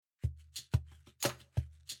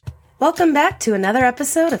Welcome back to another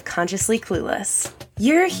episode of Consciously Clueless.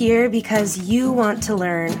 You're here because you want to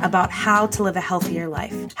learn about how to live a healthier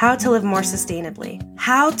life, how to live more sustainably,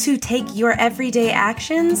 how to take your everyday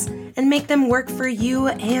actions and make them work for you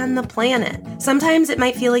and the planet. Sometimes it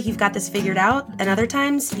might feel like you've got this figured out, and other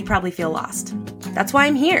times you probably feel lost. That's why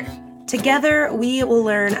I'm here. Together, we will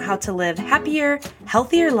learn how to live happier,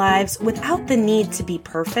 healthier lives without the need to be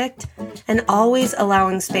perfect, and always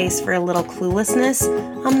allowing space for a little cluelessness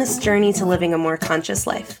on this journey to living a more conscious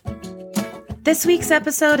life. This week's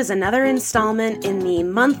episode is another installment in the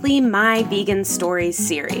monthly My Vegan Stories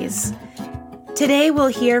series. Today, we'll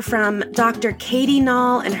hear from Dr. Katie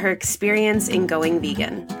Nall and her experience in going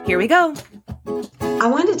vegan. Here we go. I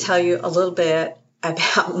want to tell you a little bit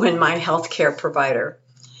about when my healthcare provider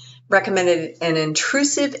recommended an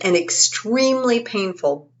intrusive and extremely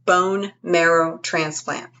painful bone marrow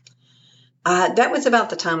transplant. That was about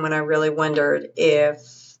the time when I really wondered if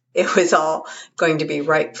it was all going to be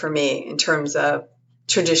right for me in terms of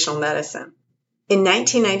traditional medicine. In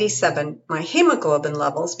 1997, my hemoglobin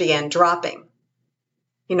levels began dropping.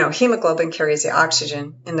 You know, hemoglobin carries the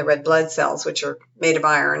oxygen in the red blood cells, which are made of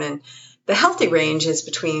iron, and the healthy range is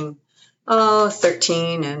between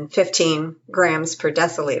 13 and 15 grams per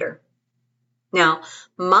deciliter. Now,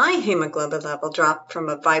 my hemoglobin level dropped from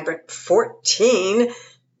a vibrant 14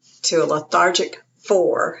 to a lethargic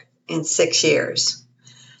 4 in 6 years.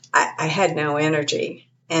 I had no energy,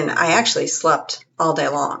 and I actually slept all day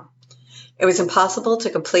long. It was impossible to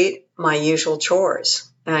complete my usual chores,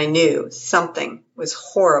 and I knew something was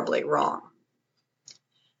horribly wrong.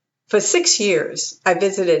 For 6 years, I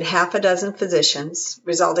visited half a dozen physicians,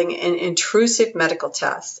 resulting in intrusive medical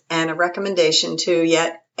tests and a recommendation to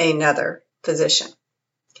yet another physician.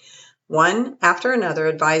 One after another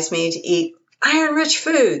advised me to eat iron-rich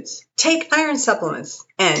foods, take iron supplements,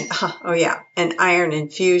 and, an iron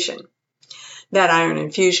infusion. That iron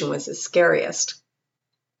infusion was the scariest.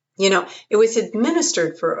 You know, it was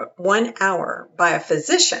administered for 1 hour by a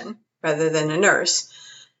physician rather than a nurse.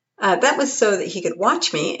 That was so that he could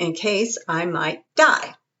watch me in case I might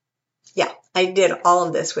die. Yeah, I did all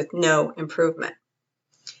of this with no improvement.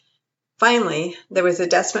 Finally, there was a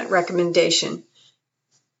desperate recommendation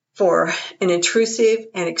for an intrusive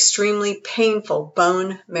and extremely painful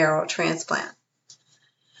bone marrow transplant.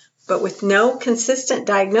 But with no consistent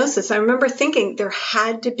diagnosis, I remember thinking there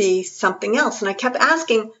had to be something else. And I kept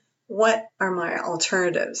asking, what are my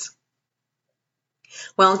alternatives?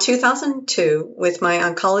 Well, in 2002, with my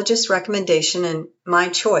oncologist's recommendation and my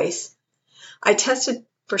choice, I tested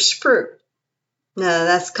for sprue. Now,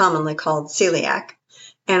 that's commonly called celiac,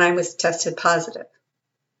 and I was tested positive.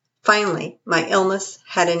 Finally, my illness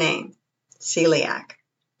had a name, celiac.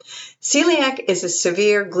 Celiac is a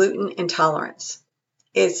severe gluten intolerance.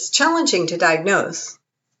 It's challenging to diagnose.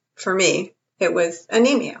 For me, it was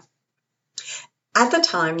anemia. At the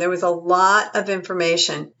time, there was a lot of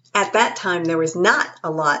information. At that time, there was not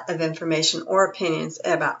a lot of information or opinions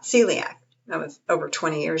about celiac. That was over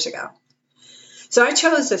 20 years ago. So I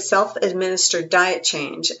chose a self-administered diet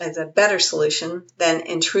change as a better solution than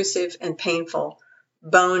intrusive and painful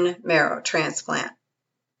bone marrow transplant.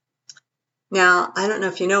 Now, I don't know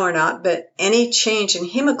if you know or not, but any change in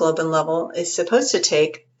hemoglobin level is supposed to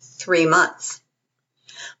take 3 months.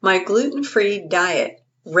 My gluten-free diet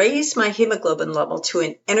raised my hemoglobin level to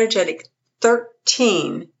an energetic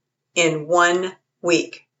 13 in 1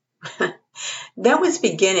 week. That was the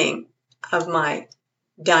beginning of my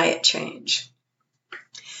diet change.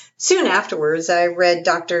 Soon afterwards, I read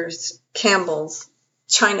Dr. Campbell's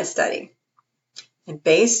China study. And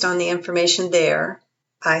based on the information there,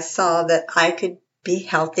 I saw that I could be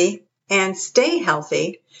healthy and stay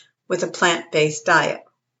healthy with a plant-based diet.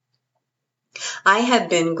 I have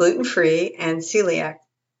been gluten-free and celiac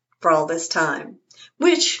for all this time,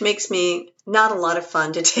 which makes me not a lot of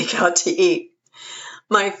fun to take out to eat.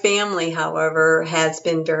 My family, however, has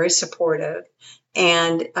been very supportive,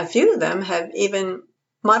 and a few of them have even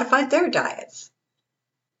modified their diets.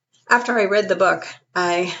 After I read the book,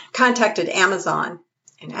 I contacted Amazon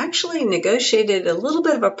and actually negotiated a little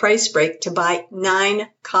bit of a price break to buy 9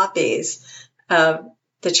 copies of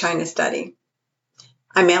the China study.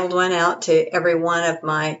 I mailed one out to every one of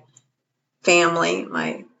my family,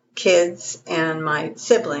 my kids, and my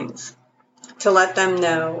siblings to let them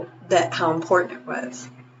know that how important it was.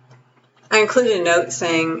 I included a note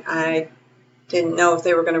saying I didn't know if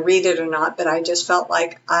they were going to read it or not, but I just felt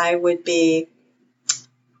like I would be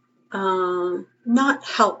not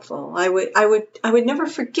helpful. I would never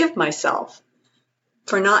forgive myself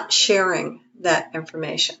for not sharing that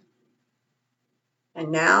information.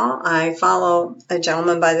 And now I follow a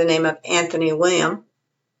gentleman by the name of Anthony William,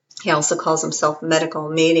 He also calls himself medical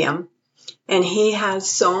medium. And he has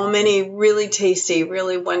so many really tasty,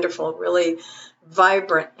 really wonderful, really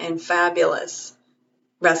vibrant and fabulous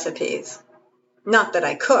recipes. Not that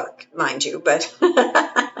I cook, mind you, but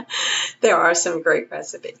there are some great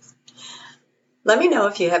recipes. Let me know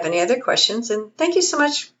if you have any other questions, and thank you so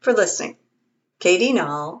much for listening. Katie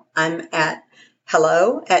Nall. I'm at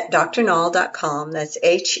hello@drnall.com. That's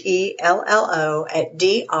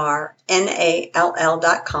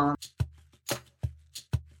HELLO@DRNALL.com.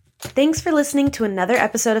 Thanks for listening to another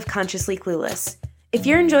episode of Consciously Clueless. If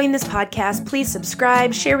you're enjoying this podcast, please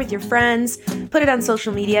subscribe, share with your friends, put it on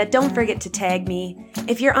social media. Don't forget to tag me.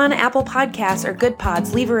 If you're on Apple Podcasts or Good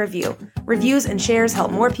Pods, leave a review. Reviews and shares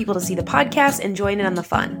help more people to see the podcast and join in on the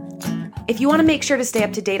fun. If you want to make sure to stay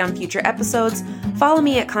up to date on future episodes, follow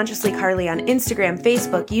me at Consciously Carly on Instagram,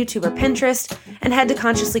 Facebook, YouTube, or Pinterest, and head to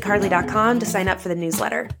consciouslycarly.com to sign up for the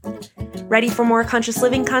newsletter. Ready for more conscious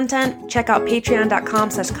living content? Check out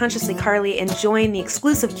patreon.com/consciouslycarly and join the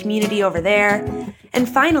exclusive community over there. And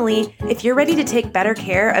finally, if you're ready to take better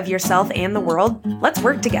care of yourself and the world, let's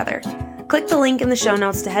work together. Click the link in the show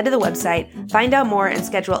notes to head to the website, find out more, and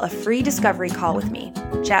schedule a free discovery call with me.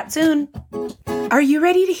 Chat soon. Are you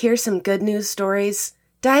ready to hear some good news stories?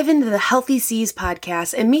 Dive into the Healthy Seas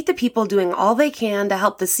podcast and meet the people doing all they can to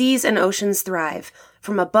help the seas and oceans thrive,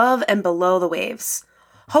 from above and below the waves.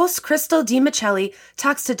 Host Crystal DiMichelli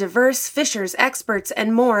talks to diverse fishers, experts,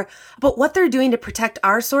 and more about what they're doing to protect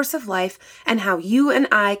our source of life and how you and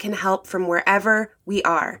I can help from wherever we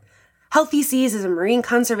are. Healthy Seas is a marine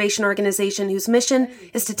conservation organization whose mission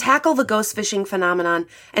is to tackle the ghost fishing phenomenon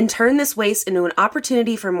and turn this waste into an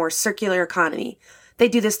opportunity for a more circular economy. They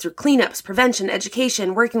do this through cleanups, prevention,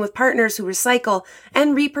 education, working with partners who recycle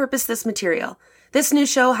and repurpose this material. This new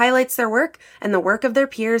show highlights their work and the work of their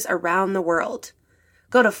peers around the world.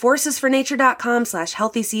 Go to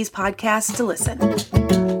forcesfornature.com/healthyseaspodcast to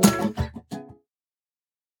listen.